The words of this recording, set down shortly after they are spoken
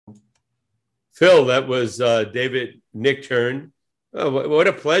Phil, that was David Nichtern. Oh, what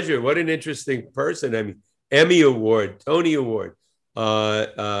a pleasure. What an interesting person. I mean, Emmy Award, Tony Award,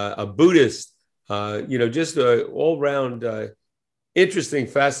 a Buddhist, just a all round interesting,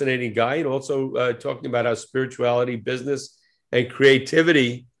 fascinating guy. And also talking about how spirituality, business, and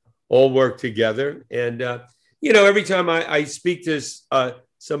creativity all work together. And, every time I speak to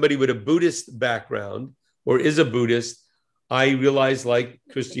somebody with a Buddhist background or is a Buddhist, I realize, like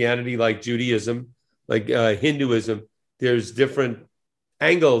Christianity, like Judaism, like Hinduism, there's different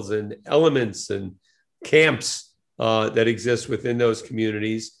angles and elements and camps that exist within those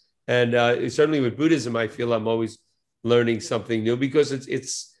communities. And certainly with Buddhism, I feel I'm always learning something new because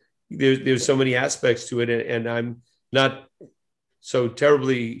there's so many aspects to it, and I'm not so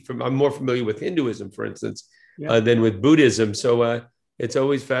terribly I'm more familiar with Hinduism, for instance, than with Buddhism. So it's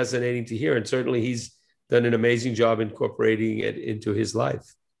always fascinating to hear, and certainly he's done an amazing job incorporating it into his life.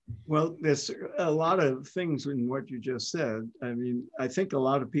 Well, there's a lot of things in what you just said. I mean, I think a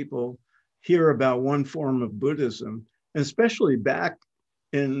lot of people hear about one form of Buddhism, especially back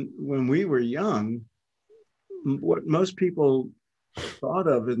when we were young. What most people thought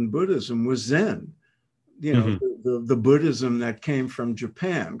of in Buddhism was Zen, the Buddhism that came from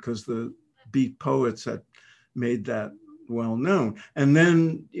Japan, because the beat poets had made that well known. And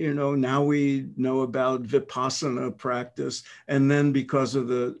then, now we know about Vipassana practice. And then because of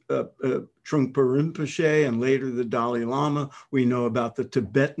the Trungpa Rinpoche and later the Dalai Lama, we know about the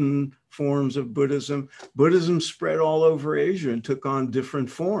Tibetan forms of Buddhism. Buddhism spread all over Asia and took on different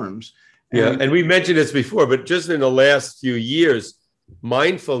forms. And we mentioned this before, but just in the last few years,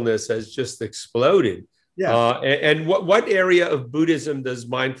 mindfulness has just exploded. Yeah. And what area of Buddhism does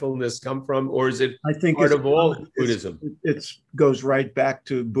mindfulness come from, or is it part of all Buddhism? It goes right back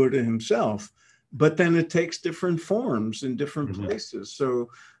to Buddha himself, but then it takes different forms in different places. So,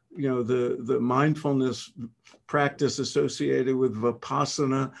 the mindfulness practice associated with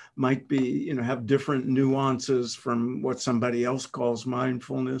Vipassana might be, have different nuances from what somebody else calls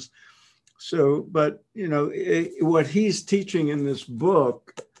mindfulness. So, but, what he's teaching in this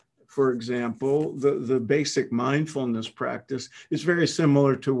book, for example, the basic mindfulness practice is very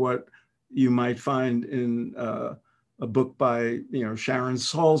similar to what you might find in a book by, Sharon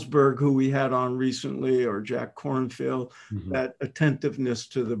Salzberg, who we had on recently, or Jack Kornfield, that attentiveness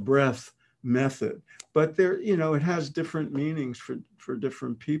to the breath method. But there, it has different meanings for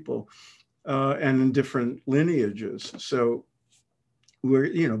different people and in different lineages. So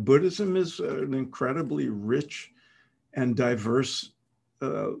Buddhism is an incredibly rich and diverse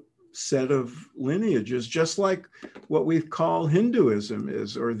set of lineages, just like what we call Hinduism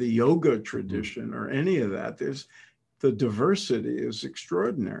is, or the yoga tradition, or any of that. The diversity is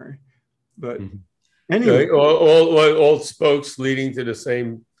extraordinary. But anyway, all spokes leading to the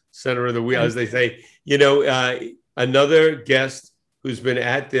same center of the wheel, as they say. Another guest who's been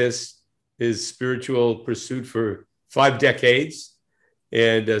at this is spiritual pursuit for 5 decades,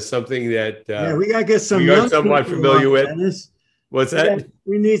 and something that we gotta get some. We are somewhat familiar with. Dennis. What's that?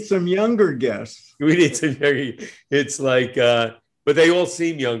 We need some younger guests. We need some younger. It's like, but they all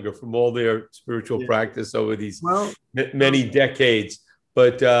seem younger from all their spiritual practice over these many decades.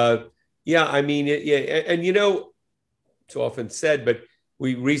 But I mean, and it's often said, but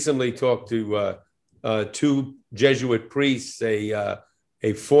we recently talked to 2 Jesuit priests, a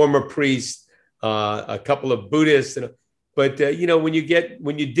former priest, a couple of Buddhists, but when you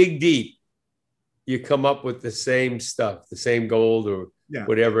dig deep, you come up with the same stuff, the same gold or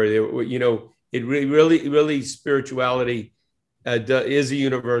whatever. It really spirituality is a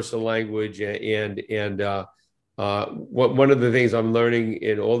universal language, and one of the things I'm learning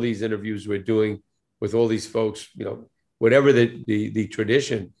in all these interviews we're doing with all these folks, whatever the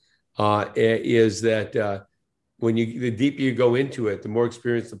tradition is, that the deeper you go into it, the more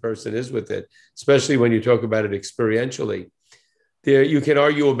experienced the person is with it, especially when you talk about it experientially. There, you can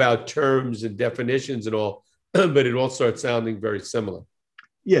argue about terms and definitions and all, but it all starts sounding very similar.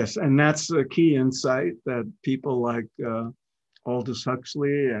 Yes, and that's a key insight that people like Aldous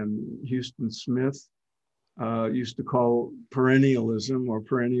Huxley and Huston Smith used to call perennialism or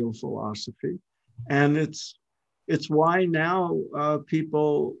perennial philosophy. And it's why now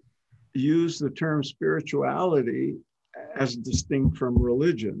people use the term spirituality as distinct from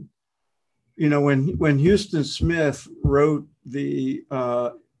religion. When Huston Smith wrote the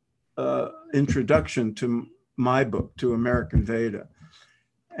introduction to my book, To American Veda,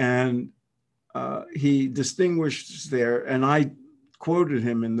 and he distinguishes there, and I quoted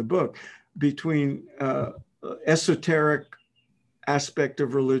him in the book, between esoteric aspect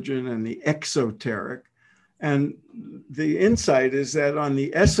of religion and the exoteric. And the insight is that on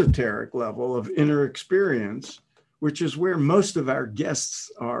the esoteric level of inner experience, which is where most of our guests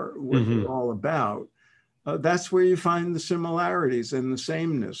are, what they're all about, that's where you find the similarities and the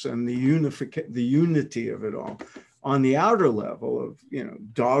sameness and the unity of it all. On the outer level of, you know,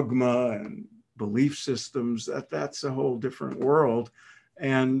 dogma and belief systems, that's a whole different world,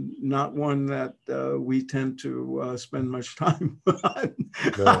 and not one that we tend to spend much time on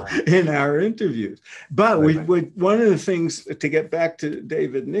in our interviews. But one of the things, to get back to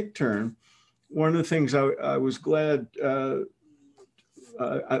David Nichtern, one of the things I was glad, one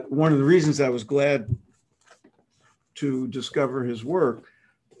of the reasons I was glad to discover his work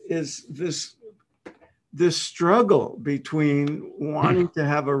is this struggle between wanting to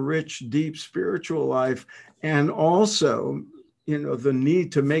have a rich, deep spiritual life and also, you know, the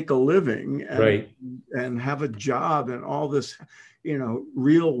need to make a living and have a job and all this, you know,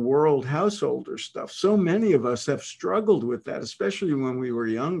 real world householder stuff. So many of us have struggled with that, especially when we were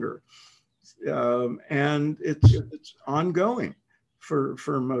younger. And it's ongoing for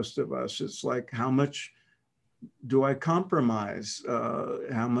most of us. It's like, how much do I compromise?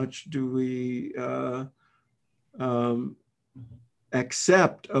 How much do we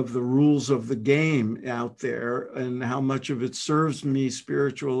accept of the rules of the game out there, and how much of it serves me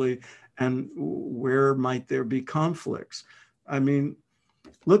spiritually, and where might there be conflicts? I mean,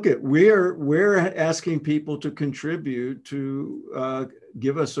 look at, we're asking people to contribute to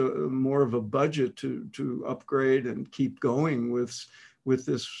give us more of a budget to upgrade and keep going with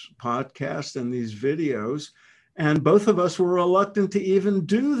this podcast and these videos. And both of us were reluctant to even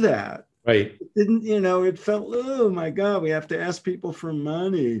do that. Right. It didn't, you know, it felt, oh my God, we have to ask people for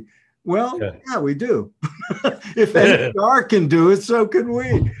money. Well, yeah we do. If NPR can do it, so can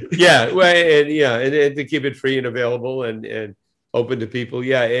we. Yeah, well, and to keep it free and available and open to people.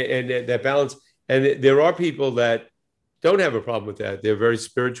 Yeah, and that balance. And there are people that don't have a problem with that. They're very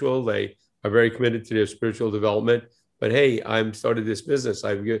spiritual. They are very committed to their spiritual development. But hey, I'm started this business.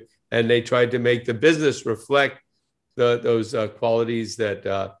 And they tried to make the business reflect those qualities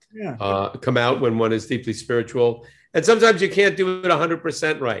that come out when one is deeply spiritual. And sometimes you can't do it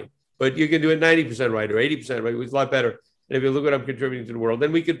 100% right, but you can do it 90% right or 80% right, which is a lot better. And if you look what I'm contributing to the world,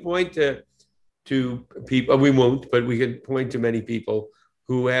 then we could point to people. We won't, but we can point to many people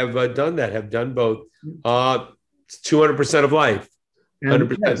who have done that, have done both. 200% of life,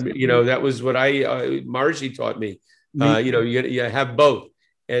 100%. You know, that was what Maharishi taught me. You know, you have both.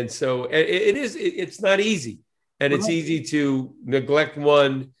 And so it's not easy. And it's easy to neglect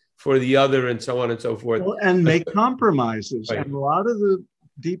one for the other and so on and so forth. Well, and make compromises. Right. And a lot of the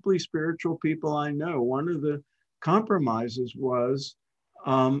deeply spiritual people I know, one of the compromises was,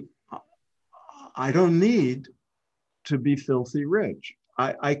 I don't need to be filthy rich.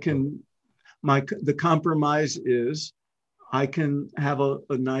 The compromise is I can have a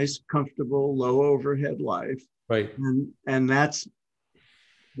nice, comfortable, low overhead life. Right. And that's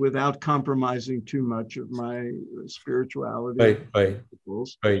without compromising too much of my spirituality. Right.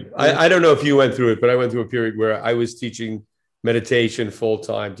 I don't know if you went through it, but I went through a period where I was teaching meditation full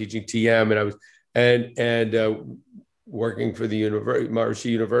time, teaching TM, and I was working for the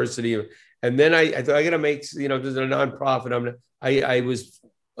Maharishi University. And then I thought I got to make, you know, there's a nonprofit. I was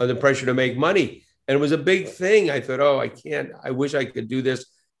under pressure to make money, and it was a big thing. I thought, oh, I can't. I wish I could do this.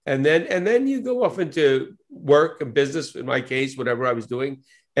 And then you go off into work and business, in my case, whatever I was doing.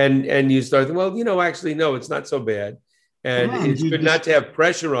 And you start thinking, well, you know, actually, no, it's not so bad. And it's good not to have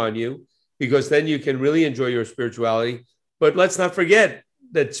pressure on you, because then you can really enjoy your spirituality. But let's not forget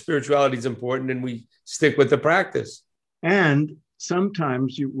that spirituality is important, and we stick with the practice. And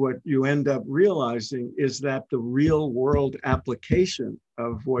sometimes what you end up realizing is that the real world application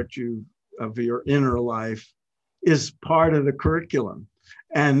of your inner life is part of the curriculum.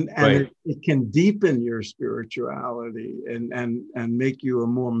 And it can deepen your spirituality and make you a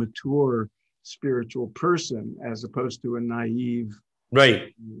more mature spiritual person, as opposed to a naive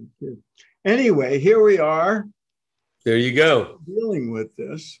kid. Anyway, here we are. There you go. Dealing with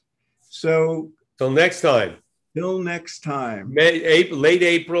this. So till next time. Late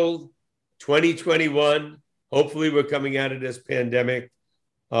April 2021. Hopefully we're coming out of this pandemic.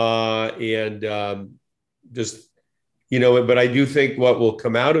 Just, you know, but I do think what will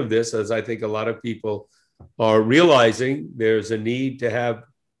come out of this, as I think a lot of people are realizing, there's a need to have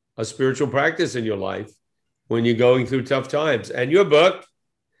a spiritual practice in your life when you're going through tough times. And your book.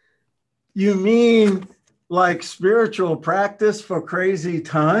 You mean like spiritual practice for crazy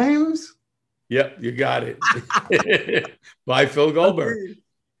times? Yep, you got it. By Phil Goldberg. Okay.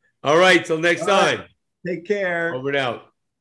 All right, till next time. Take care. Over and out.